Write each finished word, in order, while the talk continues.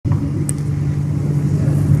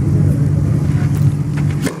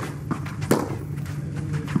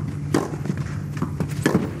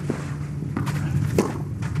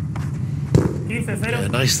0. Yeah,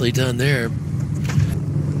 nicely done there.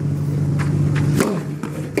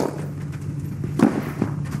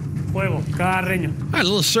 Juego, Carreño. All right, a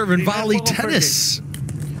little serve and volley tennis.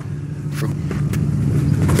 From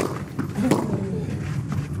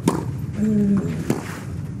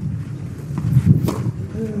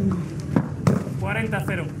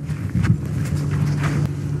 40-0.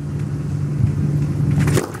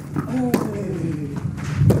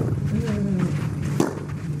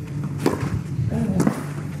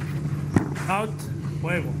 Out,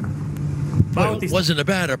 juego. well, it Bautista. wasn't a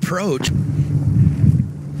bad approach.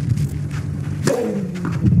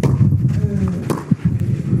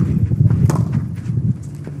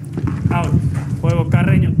 Out, juego,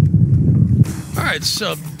 Carreño. All right,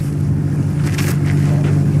 so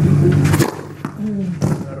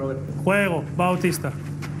Juego, Bautista.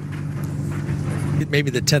 maybe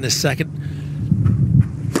the tennis second.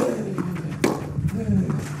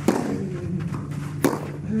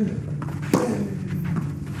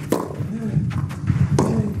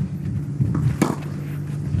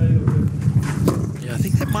 Yeah, I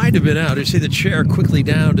think that might have been out. You see the chair quickly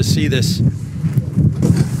down to see this.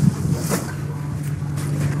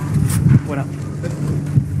 Buena.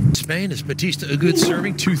 Spain is Bautista Agut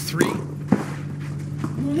serving 2-3.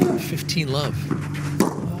 15 love.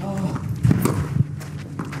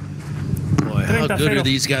 Boy, how good are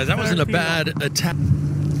these guys? That wasn't a bad attack.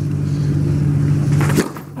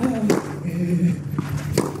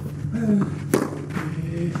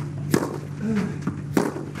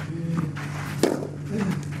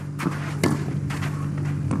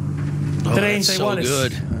 Oh, that's so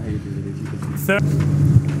good.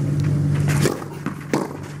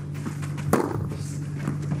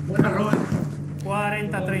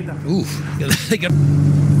 40-30. Oof. They got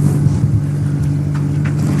 30-40.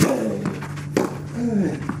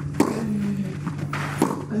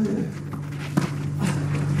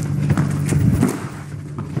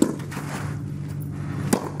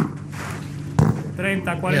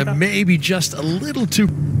 yeah, maybe just a little too.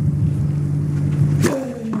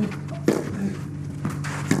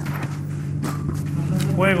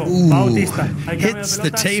 Juego, Ooh, Bautista. hits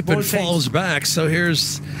the tape and falls back. So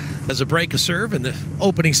here's as a break a serve in the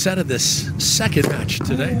opening set of this second match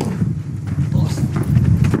today.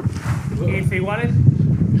 15 iguales.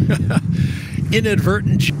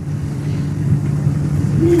 Inadvertent.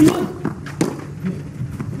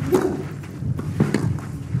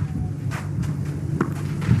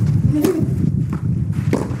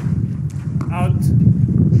 Out.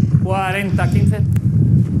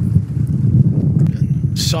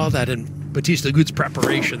 40-15. Saw that in Bautista Agut's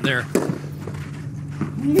preparation there.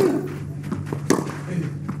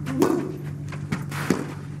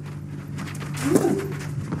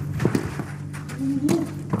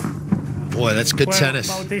 Boy, that's good tennis.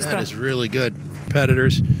 Bautista. That is really good.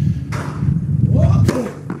 Competitors.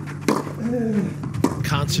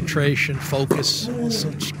 Concentration, focus, all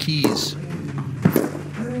such keys.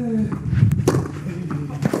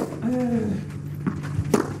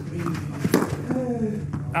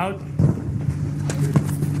 Out.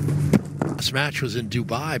 This match was in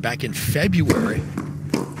Dubai back in February.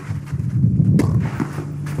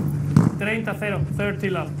 30-0. 30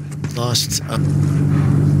 love. Lost.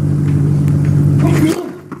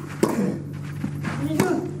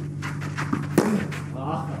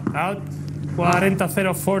 Out.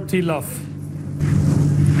 40-0. 40 love.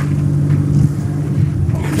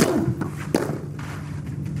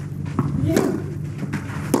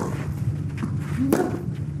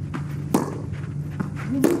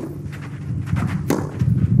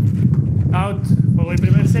 Out. Juego el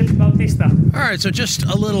primer set, Bautista. All right, so just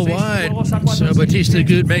a little wide. So Bautista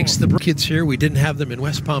Agut makes the kids here. We didn't have them in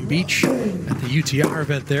West Palm Beach at the UTR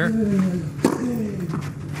event there.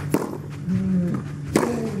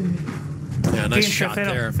 Yeah, nice shot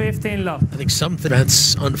there. 15 love. I think some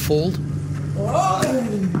events unfold. 15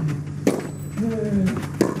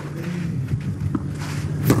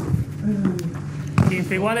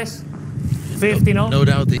 iguales. 50 no. No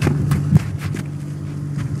doubt.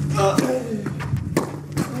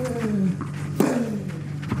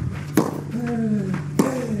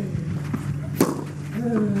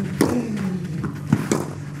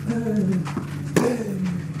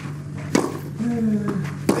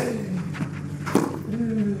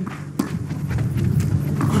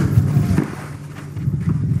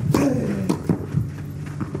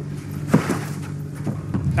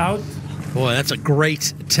 Out. Boy, that's a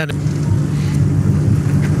great tennis.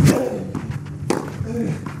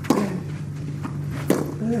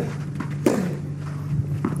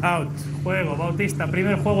 Out. Juego, Bautista.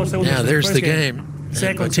 Primer juego, segundo. Yeah, there's First the game. And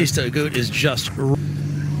Second Bautista Agut is just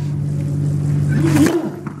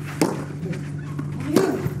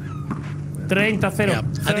 30-0. Yeah,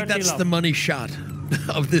 I think that's the money shot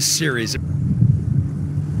of this series.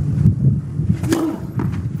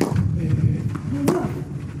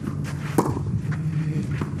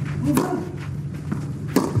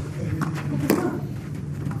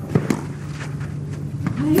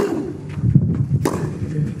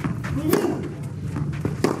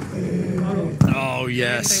 Oh,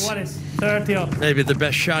 yes. Maybe the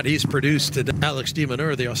best shot he's produced to Alex de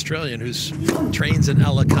Menor, the Australian, who's trains in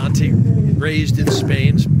Alicante, raised in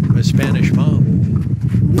Spain by a Spanish mom.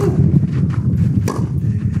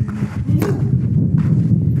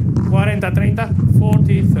 (40-30,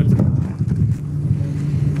 40-30).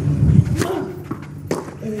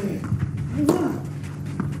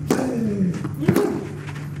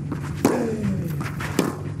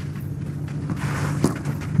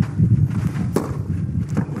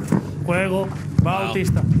 Juego,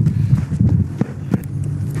 Bautista.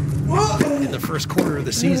 Wow. In the first quarter of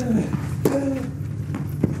the season.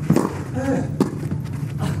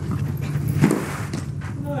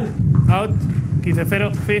 Out,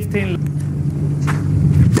 15-0, 15.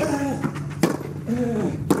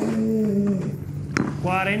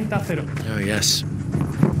 (40-0). Oh, yes.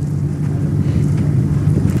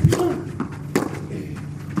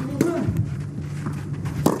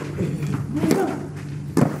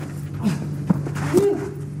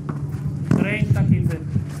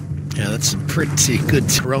 Yeah, that's some pretty good.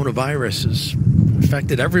 Coronavirus has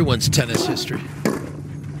affected everyone's tennis history.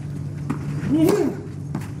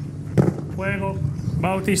 Juego,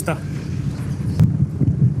 Bautista.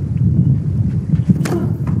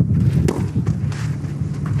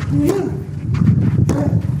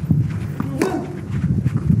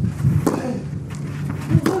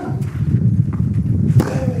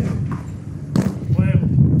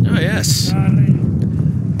 Oh, yes.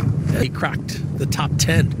 He cracked the top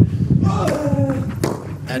 10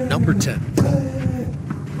 at number 10.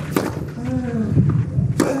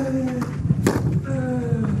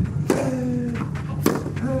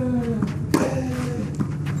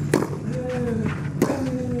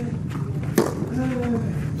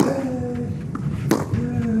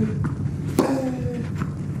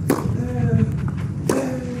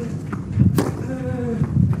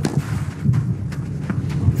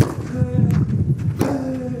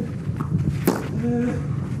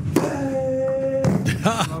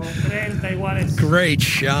 Great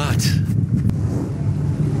shot.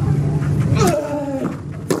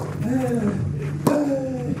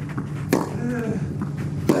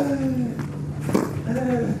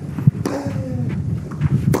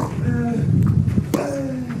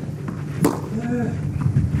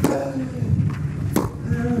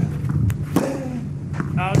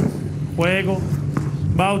 Out. Juego,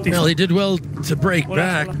 Bautista. Well, he did well to break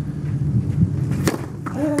back.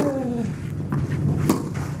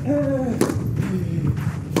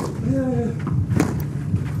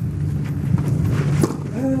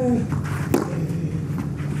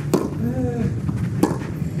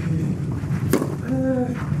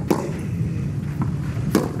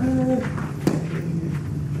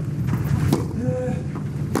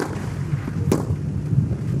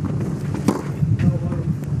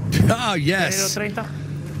 Oh, yes.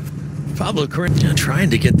 Pablo Carreno trying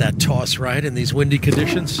to get that toss right in these windy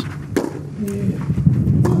conditions.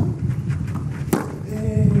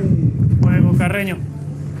 Juego, Carreno.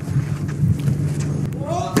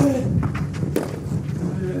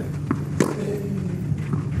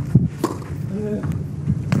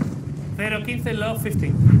 Pero 15, love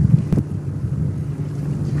 15.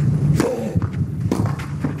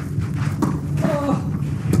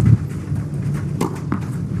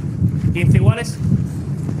 Iguales.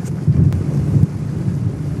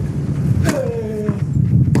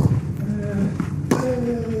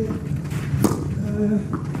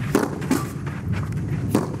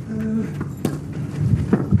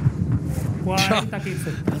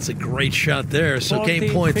 That's a great shot there. So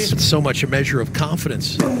game points, 50. So much a measure of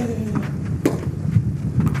confidence.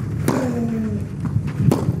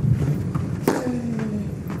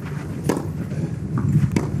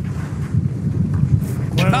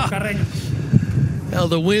 Well,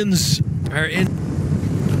 the winds are in.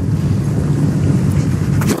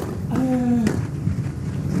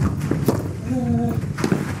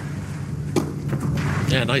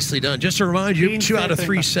 Yeah, nicely done. Just to remind you, 2 out of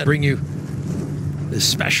 3 sets bring you this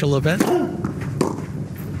special event.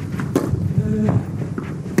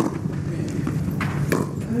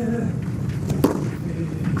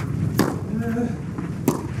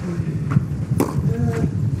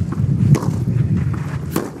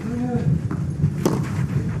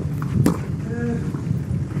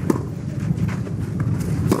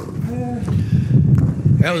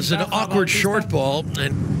 That was an awkward short ball.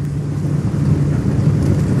 And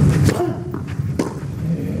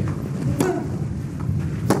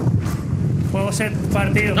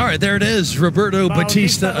all right, there it is. Roberto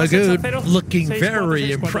Bautista Agut looking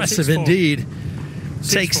very impressive indeed.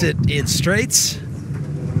 Takes it in straights.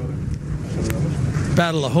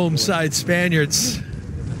 Battle of home side Spaniards.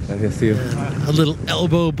 A little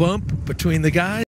elbow bump between the guys.